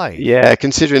 9-5? Yeah,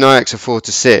 considering Ajax are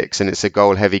 4-6 and it's a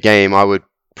goal-heavy game, I would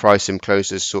price him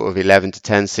closer to sort of 11-10,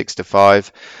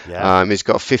 6-5. Yeah. He's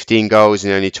got 15 goals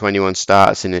in only 21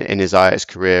 starts in his Ajax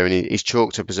career, and he's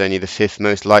chalked up as only the 5th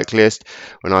most likeliest,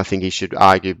 when I think he should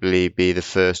arguably be the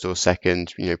 1st or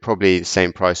 2nd. Probably the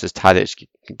same price as Tadic,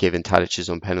 given Tadic is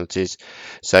on penalties.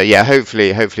 So yeah,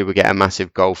 hopefully we get a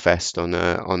massive goal fest on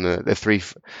the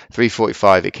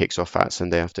 3:45 it kicks off at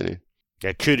Sunday afternoon.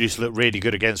 Yeah, Kudus looked really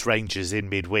good against Rangers in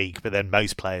midweek, but then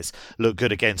most players look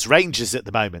good against Rangers at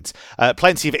the moment.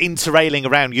 Plenty of interrailing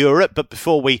around Europe, but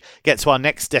before we get to our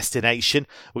next destination,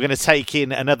 we're going to take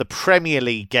in another Premier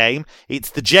League game.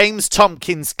 It's the James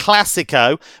Tomkins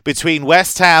Classico between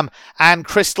West Ham and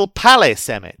Crystal Palace,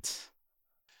 Emmett.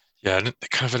 Yeah,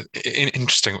 kind of an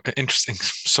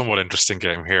somewhat interesting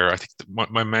game here. I think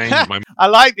my main... I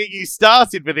like that you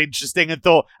started with interesting and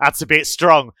thought, that's a bit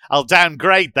strong. I'll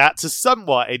downgrade that to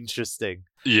somewhat interesting.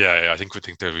 Yeah, I think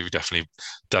there will be definitely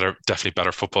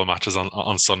better football matches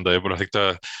on Sunday. But I think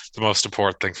the most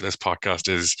important thing for this podcast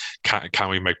is can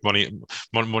we make money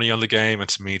on the game? And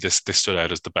to me, this stood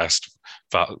out as the best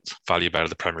value bet of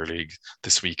the Premier League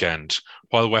this weekend.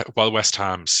 While West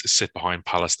Ham sit behind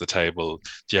Palace at the table,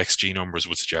 the XG numbers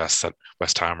would suggest that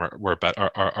West Ham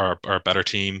are a better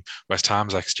team. West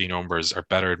Ham's XG numbers are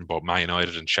better than both Man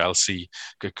United and Chelsea,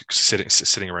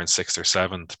 sitting around 6th or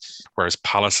 7th, whereas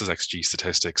Palace's XG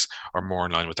statistics are more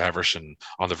in line with Everton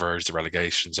on the verge of the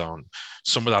relegation zone.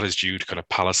 Some of that is due to kind of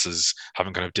Palace's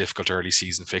having kind of difficult early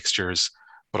season fixtures.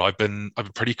 But I've been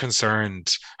pretty concerned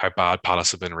how bad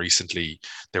Palace have been recently.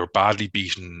 They were badly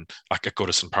beaten at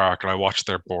Goodison Park, and I watched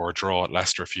their board draw at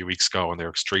Leicester a few weeks ago, and they were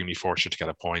extremely fortunate to get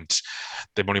a point.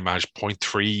 They've only managed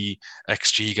 0.3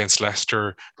 XG against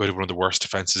Leicester, who had one of the worst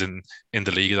defences in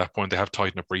the league at that point. They have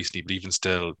tightened up recently, but even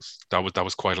still, that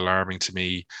was quite alarming to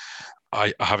me.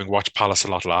 Having watched Palace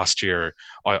a lot last year,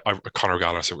 Conor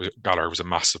Gallagher was a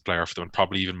massive player for them, and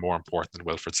probably even more important than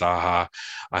Wilfried Zaha.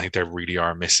 I think they really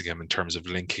are missing him in terms of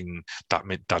linking that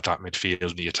midfield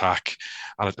and the attack.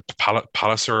 And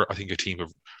Palace are, I think, a team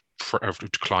of have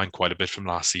declined quite a bit from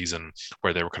last season,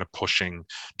 where they were kind of pushing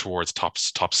towards top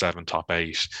 7, top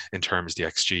 8 in terms of the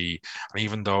XG. And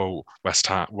even though West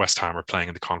Ham are playing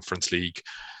in the Conference League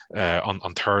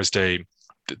on Thursday,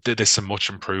 this is a much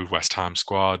improved West Ham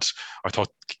squad. I thought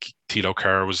Thilo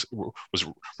Kehrer was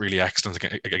really excellent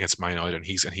against Man United, and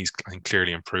he's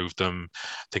clearly improved them.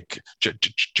 I think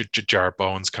Jarrod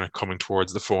Bowen's kind of coming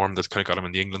towards the form that's kind of got him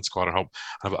in the England squad, and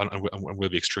will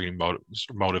be extremely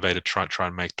motivated to try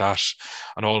and make that.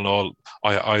 And all in all,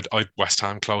 I'd West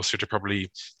Ham closer to probably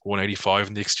 185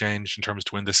 in the exchange in terms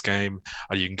to win this game,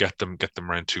 and you can get them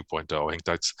around 2.0. I think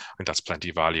that's plenty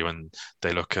of value, and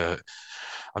they look kind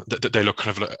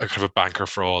of a banker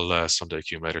for all Sunday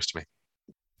accumulators to me.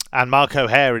 And Mark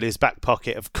O'Hare in his back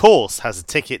pocket, of course, has a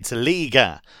ticket to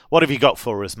Liga. What have you got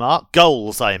for us, Mark?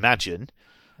 Goals, I imagine.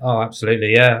 Oh,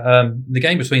 absolutely, yeah. The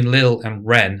game between Lille and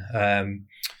Rennes.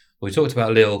 We talked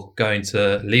about Lille going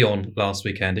to Lyon last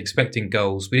weekend, expecting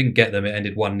goals. We didn't get them. It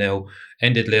ended 1-0.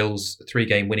 Ended Lille's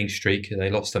 3-game winning streak. They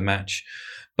lost the match.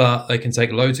 But they can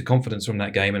take loads of confidence from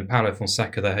that game. And Paulo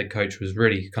Fonseca, their head coach, was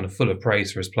really kind of full of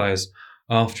praise for his players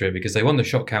after it, because they won the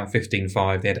shot count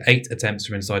 15-5. They had 8 attempts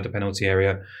from inside the penalty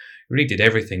area. Really did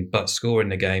everything but score in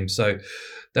the game. So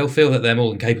they'll feel that they're more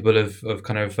than capable of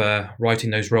kind of righting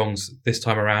those wrongs this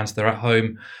time around. So they're at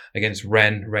home against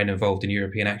Rennes involved in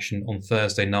European action on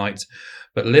Thursday night.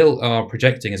 But Lille are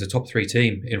projecting as a top 3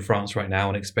 team in France right now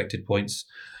on expected points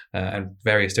and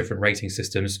various different rating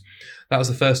systems. That was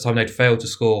the first time they'd failed to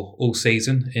score all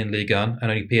season in Ligue 1,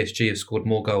 and only PSG have scored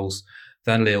more goals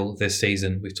than Lille this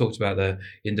season. We've talked about the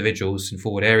individuals in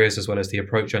forward areas as well as the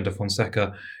approach under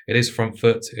Fonseca. It is front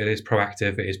foot, it is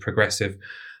proactive, it is progressive.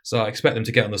 So I expect them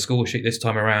to get on the score sheet this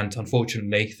time around.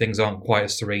 Unfortunately, things aren't quite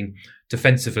as serene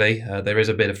defensively. There is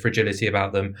a bit of fragility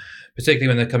about them, particularly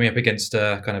when they're coming up against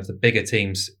kind of the bigger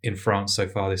teams in France so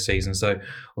far this season. So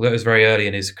although it was very early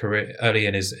in his career,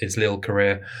 his Lille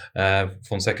career,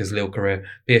 Fonseca's Lille career,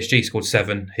 PSG scored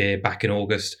 7 here back in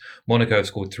August. Monaco have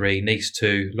scored 3, Nice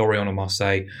 2, Lorient and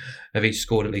Marseille have each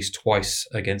scored at least twice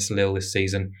against Lille this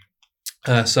season.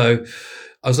 So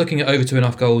I was looking at over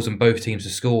 2.5 goals and both teams to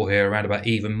score here, around about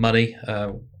even money.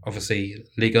 Obviously,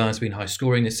 Ligue 1 has been high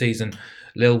scoring this season.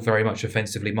 Lille very much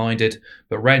offensively minded,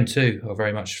 but Rennes too are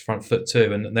very much front foot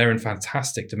too, and they're in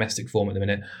fantastic domestic form at the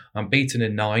minute. Unbeaten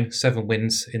in 9, 7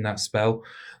 wins in that spell.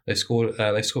 They've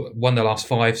won their last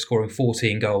 5, scoring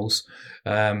 14 goals.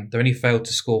 They only failed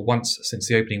to score once since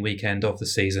the opening weekend of the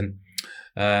season.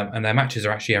 And their matches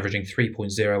are actually averaging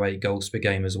 3.08 goals per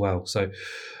game as well. So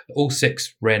all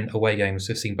 6 Rennes away games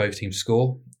have seen both teams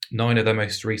score. 9 of their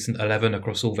most recent 11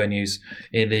 across all venues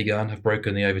in Ligue 1 have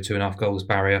broken the over 2.5 goals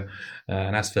barrier.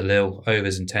 And as for Lille,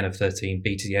 overs in 10 of 13,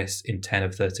 BTS in 10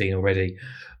 of 13 already.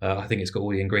 I think it's got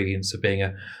all the ingredients of being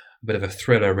a bit of a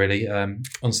thriller, really,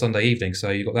 on Sunday evening. So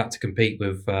you've got that to compete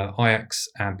with Ajax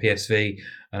and PSV.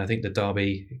 And I think the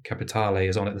Derby Capitale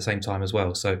is on at the same time as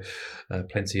well. So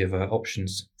plenty of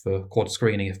options for quad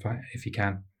screening if you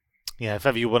can. Yeah, if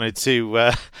ever you wanted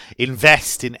to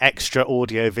invest in extra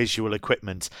audio-visual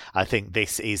equipment, I think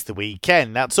this is the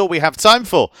weekend. That's all we have time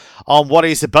for on what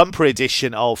is a bumper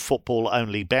edition of Football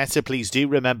Only Better. Please do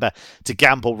remember to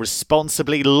gamble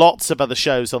responsibly. Lots of other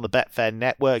shows on the Betfair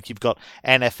network. You've got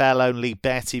NFL Only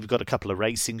Better. You've got a couple of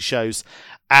racing shows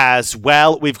as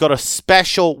well. We've got a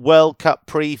special World Cup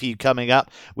preview coming up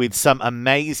with some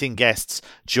amazing guests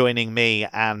joining me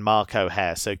and Mark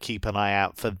O'Hare. So keep an eye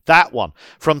out for that one.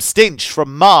 From Stinch,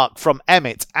 from Mark, from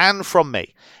Emmett, and from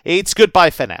me, it's goodbye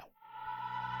for now.